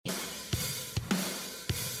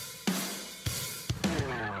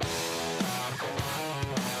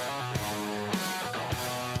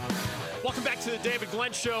to the David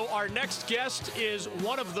Glenn Show. Our next guest is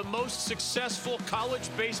one of the most successful college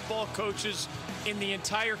baseball coaches in the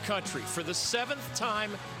entire country. For the 7th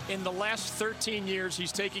time in the last 13 years,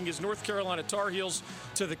 he's taking his North Carolina Tar Heels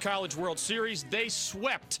to the College World Series. They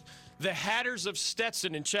swept the Hatters of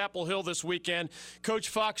Stetson in Chapel Hill this weekend. Coach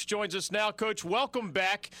Fox joins us now. Coach, welcome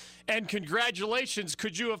back and congratulations.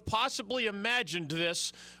 Could you have possibly imagined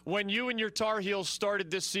this when you and your Tar Heels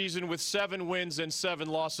started this season with 7 wins and 7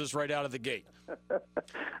 losses right out of the gate?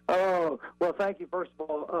 Oh, well, thank you, first of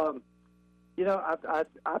all. You know,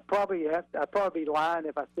 I'd probably be lying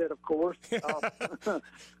if I said, of course.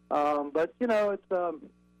 But, you know,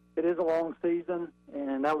 it is a long season,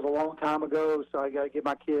 and that was a long time ago, so I got to give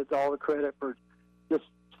my kids all the credit for just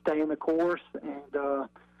staying the course. And,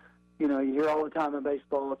 you know, you hear all the time in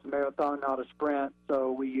baseball, it's a marathon, not a sprint.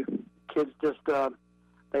 So kids just,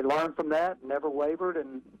 they learned from that, never wavered,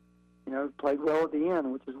 and, you know, played well at the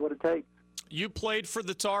end, which is what it takes. You played for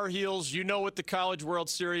the Tar Heels. You know what the College World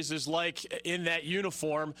Series is like in that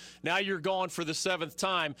uniform. Now you're going for the 7th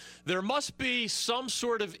time. There must be some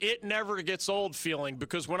sort of it never gets old feeling,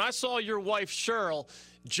 because when I saw your wife, Cheryl,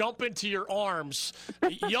 jump into your arms,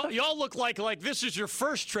 y'all look like this is your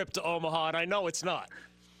first trip to Omaha, and I know it's not.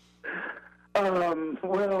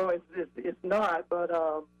 Well, it's not, but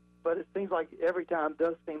it seems like every time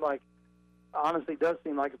honestly does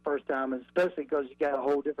seem like the first time, especially because you got a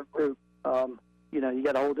whole different group. You know, you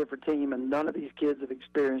got a whole different team, and none of these kids have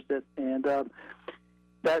experienced it. And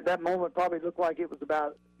that moment probably looked like it was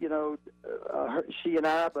about, you know, she and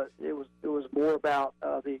I, but it was more about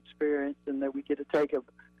the experience, and that we get to take a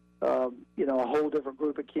whole different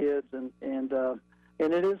group of kids, and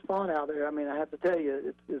it is fun out there. I mean, I have to tell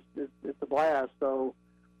you, it's a blast. So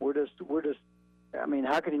we're just. I mean,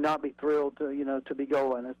 how can you not be thrilled to be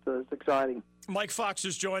going? It's exciting. Mike Fox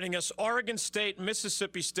is joining us. Oregon State,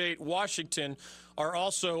 Mississippi State, Washington are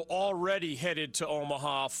also already headed to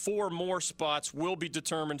Omaha. 4 more spots will be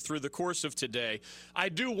determined through the course of today. I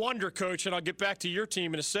do wonder, Coach, and I'll get back to your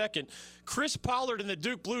team in a second, Chris Pollard and the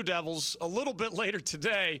Duke Blue Devils a little bit later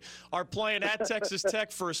today are playing at Texas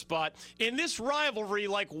Tech for a spot. In this rivalry,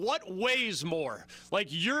 what weighs more?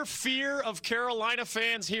 Your fear of Carolina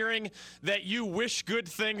fans hearing that you wish good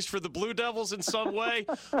things for the Blue Devils in some way?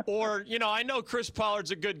 Or, I know Chris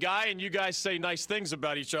Pollard's a good guy and you guys say nice things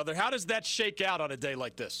about each other. How does that shake out on a day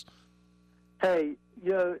like this? Hey,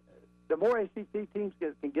 the more ACC teams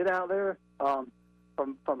can get out there,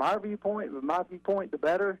 from our viewpoint, the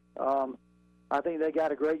better. I think they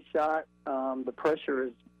got a great shot. The pressure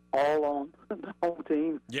is all on the home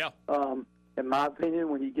team. Yeah. In my opinion,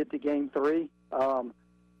 when you get to Game 3,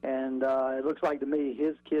 and it looks like to me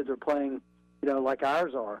his kids are playing, like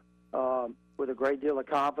ours are, with a great deal of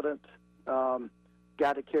confidence.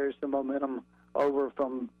 Got to carry some momentum over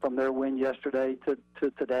from their win yesterday to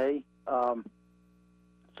today.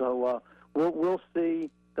 So we'll see.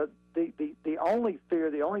 The only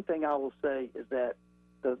thing I will say is that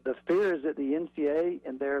the fear is that the NCAA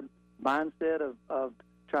and their mindset of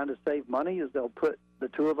trying to save money is they'll put the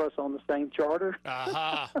two of us on the same charter.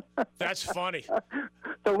 Aha, that's funny.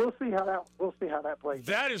 So we'll see how that plays.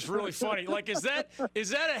 That is really funny. Is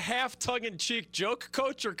that a half tongue-in-cheek joke,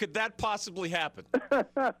 Coach, or could that possibly happen?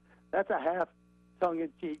 That's a half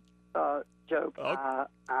tongue-in-cheek joke. Okay.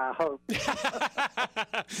 I hope.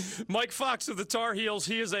 Mike Fox of the Tar Heels,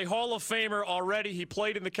 he is a Hall of Famer already. He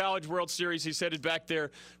played in the College World Series. He's headed back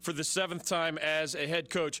there for the 7th time as a head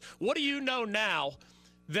coach. What do you know now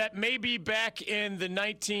that maybe back in the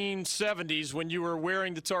 1970s when you were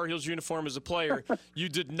wearing the Tar Heels uniform as a player, you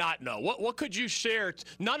did not know? What could you share?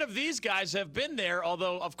 None of these guys have been there,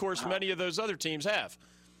 although, of course, many of those other teams have.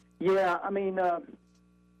 Yeah, I mean,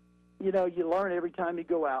 you learn every time you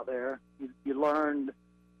go out there. You learn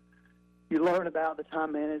about the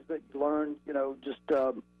time management. You learn, just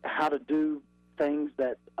how to do things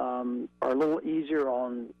that are a little easier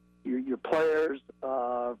on your players.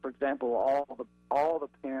 For example, all the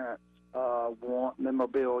parents want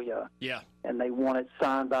memorabilia. Yeah. And they want it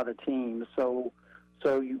signed by the team. So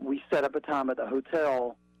we set up a time at the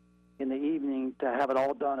hotel in the evening to have it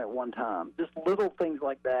all done at one time. Just little things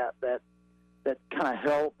like that kind of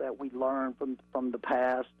help, that we learn from the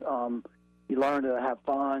past. You learn to have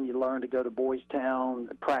fun. You learn to go to Boys Town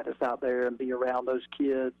and practice out there and be around those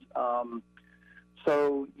kids.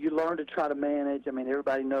 So you learn to try to manage. I mean,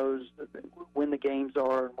 everybody knows when the games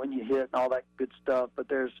are and when you hit and all that good stuff. But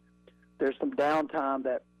there's some downtime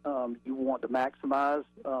that you want to maximize.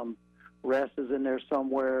 Rest is in there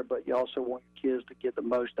somewhere, but you also want your kids to get the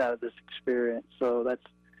most out of this experience. So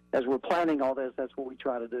as we're planning all this, that's what we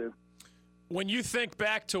try to do. When you think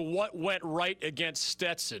back to what went right against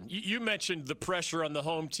Stetson, you mentioned the pressure on the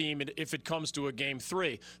home team if it comes to a Game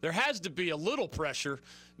 3. There has to be a little pressure,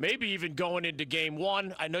 maybe even going into Game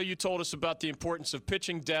 1. I know you told us about the importance of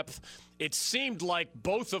pitching depth. It seemed like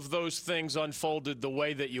both of those things unfolded the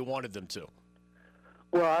way that you wanted them to.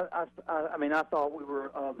 Well, I mean, I thought we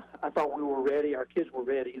were ready. Our kids were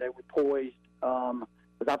ready. They were poised.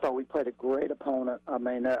 But I thought we played a great opponent. I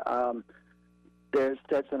mean, Darius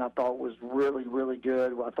Stetson, I thought, was really, really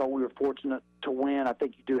good. I thought we were fortunate to win. I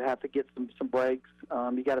think you do have to get some breaks.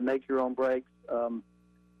 You got to make your own breaks. I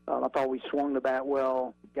thought we swung the bat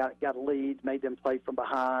well, got leads, made them play from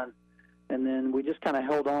behind, and then we just kind of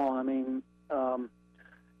held on. I mean,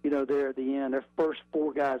 there at the end, their first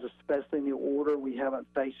four guys, especially in the order, we haven't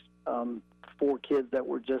faced four kids that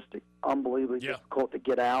were just unbelievably difficult to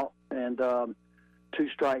get out, and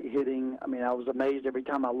two-strike hitting. I mean, I was amazed every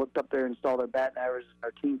time I looked up there and saw their batting averages,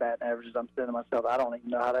 our team batting averages. I'm saying to myself, I don't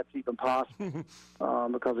even know how that's even possible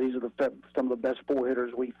because these are some of the best four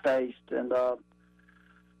hitters we faced. And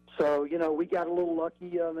so, we got a little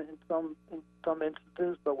lucky in some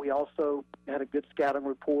instances, but we also had a good scouting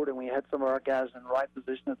report, and we had some of our guys in the right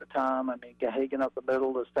position at the time. I mean, Gahagan up the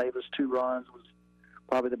middle to save us 2 runs was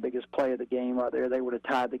probably the biggest play of the game right there. They would have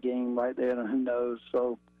tied the game right there, and who knows.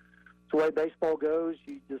 So it's the way baseball goes.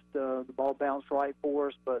 You just the ball bounced right for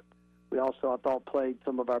us, but we also, I thought, played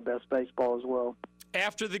some of our best baseball as well.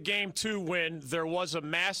 After the Game 2 win, there was a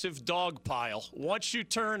massive dog pile. Once you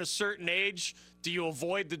turn a certain age, do you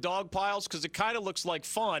avoid the dog piles? Because it kind of looks like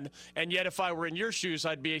fun, and yet if I were in your shoes,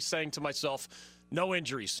 I'd be saying to myself, no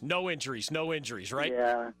injuries, no injuries, no injuries, right?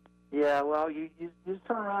 Yeah, well, you just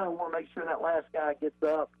turn around and want to make sure that last guy gets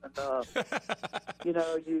up. And,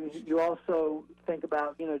 you also think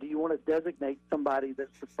about, do you want to designate somebody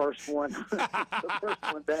that's the first one,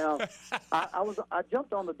 down? I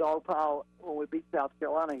jumped on the dog pile when we beat South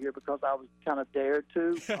Carolina here because I was kind of dared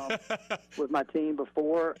to with my team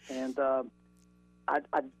before. And that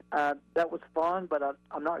was fun, but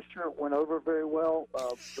I'm not sure it went over very well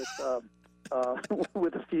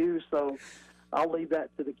with a few, so I'll leave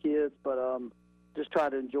that to the kids, but just try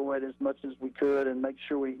to enjoy it as much as we could and make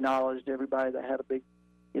sure we acknowledged everybody that had a big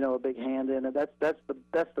hand in it. That's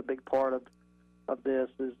the big part of this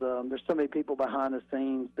is there's so many people behind the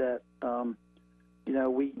scenes that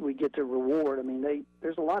we get to reward. I mean,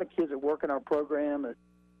 there's a lot of kids that work in our program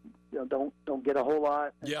that don't get a whole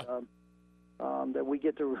lot. Yeah. That we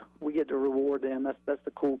get to reward them. That's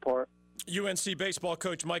the cool part. UNC baseball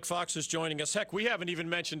coach Mike Fox is joining us. Heck, we haven't even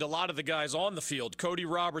mentioned a lot of the guys on the field. Cody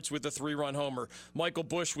Roberts with the 3-run homer. Michael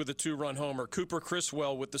Bush with the 2-run homer. Cooper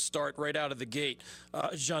Criswell with the start right out of the gate.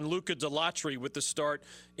 Gianluca Delatry with the start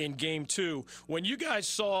in Game 2. When you guys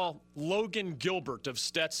saw Logan Gilbert of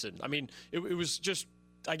Stetson, I mean, it was just,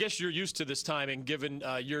 I guess you're used to this timing given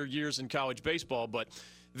your years in college baseball, but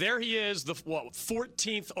there he is, the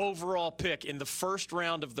 14th overall pick in the first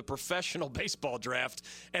round of the professional baseball draft,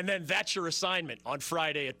 and then that's your assignment on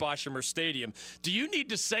Friday at Boshamer Stadium. Do you need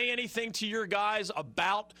to say anything to your guys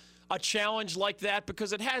about a challenge like that?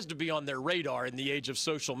 Because it has to be on their radar in the age of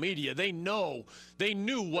social media. They knew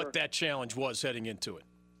what that challenge was heading into it.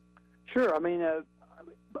 Sure. I mean,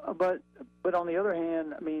 but on the other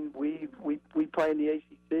hand, I mean, we play in the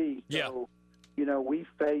ACC, so we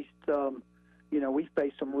faced. We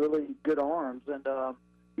faced some really good arms, and the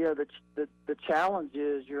challenge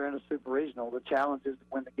is you're in a super regional. The challenge is to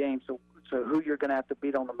win the game. So who you're going to have to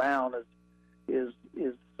beat on the mound is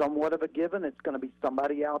somewhat of a given. It's going to be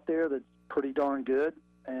somebody out there that's pretty darn good,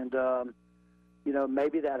 and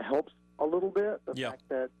maybe that helps a little bit. The fact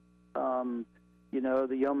that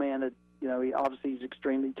the young man, he obviously he's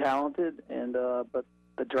extremely talented, and but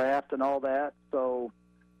the draft and all that, so.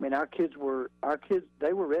 I mean, our kids,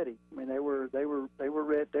 they were ready. I mean, they were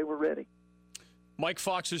ready. Mike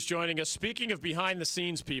Fox is joining us. Speaking of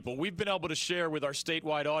behind-the-scenes people, we've been able to share with our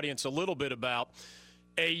statewide audience a little bit about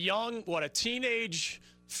a teenage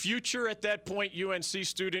future at that point UNC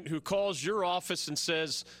student who calls your office and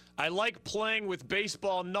says, I like playing with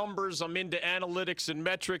baseball numbers. I'm into analytics and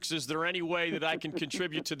metrics. Is there any way that I can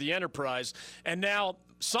contribute to the enterprise? And now,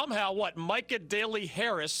 somehow, Micah Daly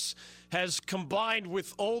Harris has combined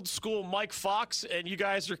with old school Mike Fox, and you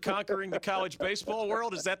guys are conquering the college baseball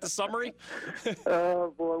world. Is that the summary?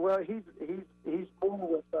 Boy, well, he's more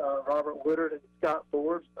with Robert Woodard and Scott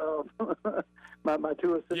Forbes, my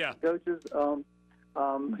two assistant coaches.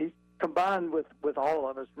 He's combined with all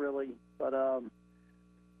of us, really. But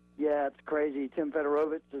it's crazy. Tim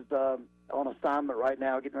Fedorovich is on assignment right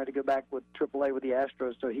now, getting ready to go back with AAA with the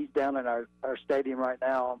Astros. So he's down in our stadium right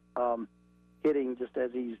now, hitting just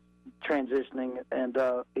as he's transitioning, and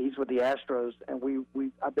he's with the Astros, and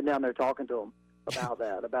I've been down there talking to him about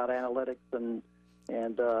that, about analytics, and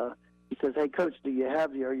he says, "Hey, Coach,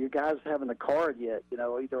 are your guys having the card yet?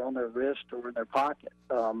 Either on their wrist or in their pocket,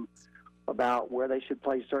 about where they should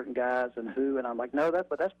play certain guys and who?" And I'm like, "No,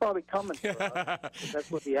 but that's probably coming for us.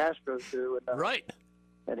 That's what the Astros do." And, right.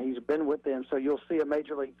 And he's been with them, so you'll see a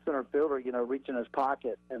major league center fielder, reach in his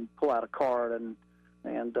pocket and pull out a card, and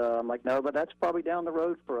I'm like, "No, but that's probably down the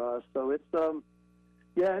road for us." So it's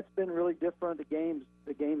it's been really different. The game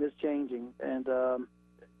is changing, and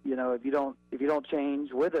if you don't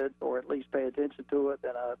change with it, or at least pay attention to it,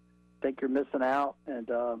 then I think you're missing out. And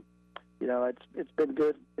it's been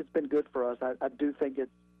good. It's been good for us. I do think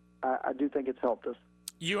it's helped us.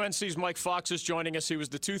 UNC's Mike Fox is joining us. He was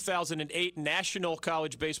the 2008 National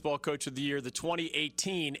College Baseball Coach of the Year, the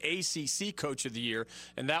 2018 ACC Coach of the Year,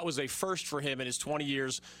 and that was a first for him in his 20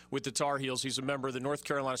 years with the Tar Heels. He's a member of the North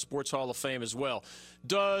Carolina Sports Hall of Fame as well.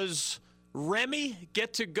 Does Remy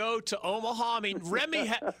get to go to Omaha? I mean,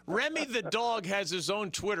 Remy the dog has his own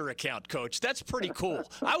Twitter account, Coach. That's pretty cool.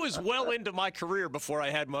 I was well into my career before I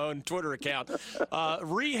had my own Twitter account.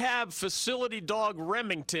 Rehab Facility Dog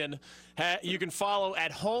Remington, you can follow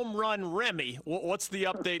at Home Run Remy. What's the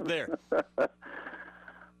update there?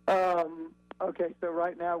 Okay, so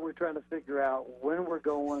right now we're trying to figure out when we're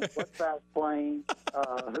going, what size plane,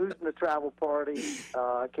 who's in the travel party,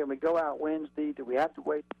 can we go out Wednesday, do we have to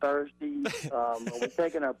wait Thursday, are we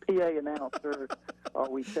taking our PA announcer, are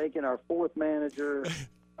we taking our fourth manager,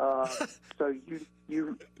 so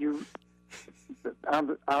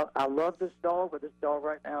I love this dog, but this dog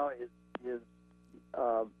right now is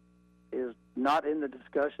not in the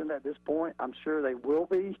discussion at this point. I'm sure they will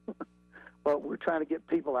be. But we're trying to get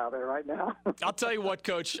people out there right now. I'll tell you what,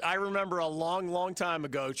 Coach. I remember a long, long time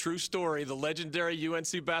ago, true story, the legendary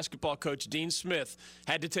UNC basketball coach, Dean Smith,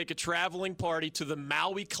 had to take a traveling party to the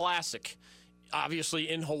Maui Classic, obviously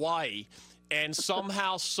in Hawaii. And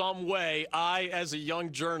somehow, some way, I, as a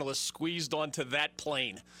young journalist, squeezed onto that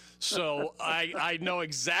plane. So I know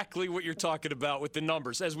exactly what you're talking about with the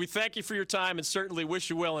numbers. As we thank you for your time and certainly wish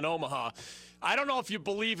you well in Omaha, I don't know if you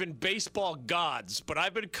believe in baseball gods, but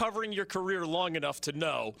I've been covering your career long enough to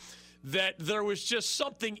know that there was just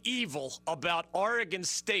something evil about Oregon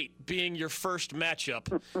State being your first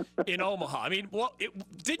matchup in Omaha. I mean,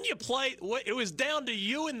 didn't you play? It was down to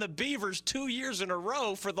you and the Beavers 2 years in a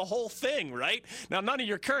row for the whole thing, right? Now, none of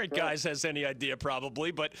your current guys has any idea probably,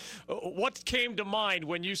 but what came to mind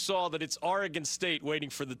when you saw that it's Oregon State waiting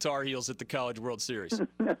for the Tar Heels at the College World Series?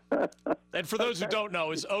 And for those who don't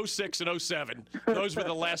know, is 06 and 07. Those were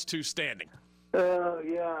the last two standing.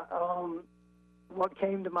 What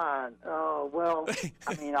came to mind? Well,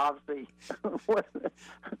 I mean, obviously,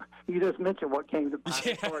 you just mentioned what came to mind.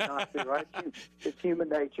 Yeah. It's hard not to, right? It's human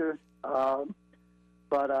nature. But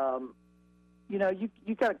you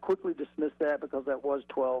kind of quickly dismiss that because that was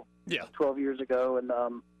 12 years ago, and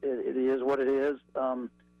it is what it is.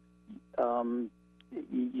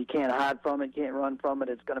 You can't hide from it, can't run from it.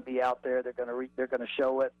 It's going to be out there. They're going to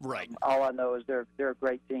show it. Right. All I know is they're a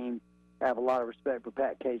great team. I have a lot of respect for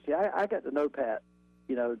Pat Casey. I got to know Pat,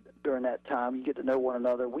 during that time. You get to know one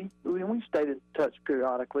another. We've stayed in touch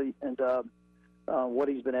periodically, and what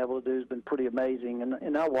he's been able to do has been pretty amazing.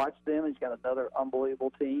 And I watched them. He's got another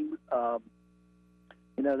unbelievable team.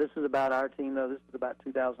 This is about our team, though. This is about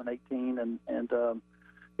 2018, and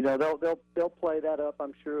they'll play that up.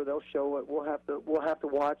 I'm sure they'll show it. We'll have to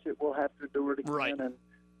watch it. We'll have to do it again, right. And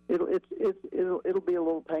it'll be a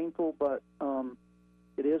little painful, but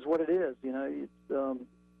it is what it is.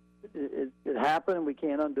 It happened. We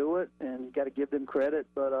can't undo it, and you got to give them credit.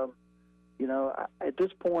 But at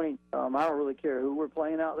this point, I don't really care who we're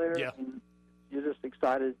playing out there. Yeah. I mean, you're just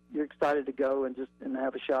excited. You're excited to go and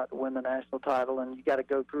have a shot to win the national title, and you got to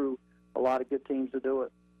go through a lot of good teams to do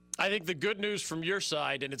it. I think the good news from your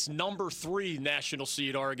side, and it's number 3 national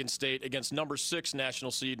seed Oregon State against number 6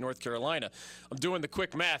 national seed North Carolina. I'm doing the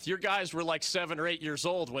quick math. Your guys were like 7 or 8 years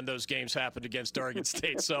old when those games happened against Oregon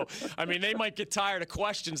State. So, I mean, they might get tired of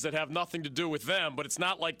questions that have nothing to do with them, but it's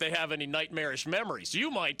not like they have any nightmarish memories.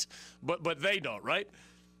 You might, but they don't, right?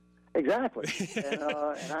 Exactly.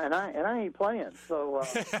 and I ain't playing. So,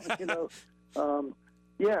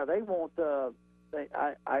 they won't.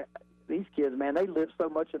 These kids, man, they live so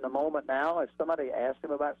much in the moment now. If somebody asks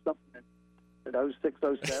them about something in 06,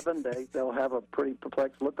 07, they'll have a pretty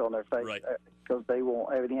perplexed look on their face, right, because they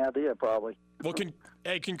won't have any idea probably. Well,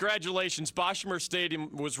 congratulations. Boshamer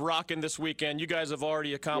Stadium was rocking this weekend. You guys have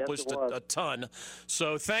already accomplished a ton.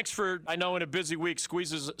 So thanks for, I know in a busy week,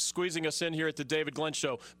 squeezing us in here at the David Glenn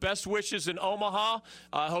Show. Best wishes in Omaha.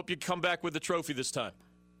 I hope you come back with the trophy this time.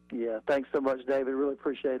 Yeah, thanks so much, David. Really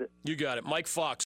appreciate it. You got it. Mike Fox.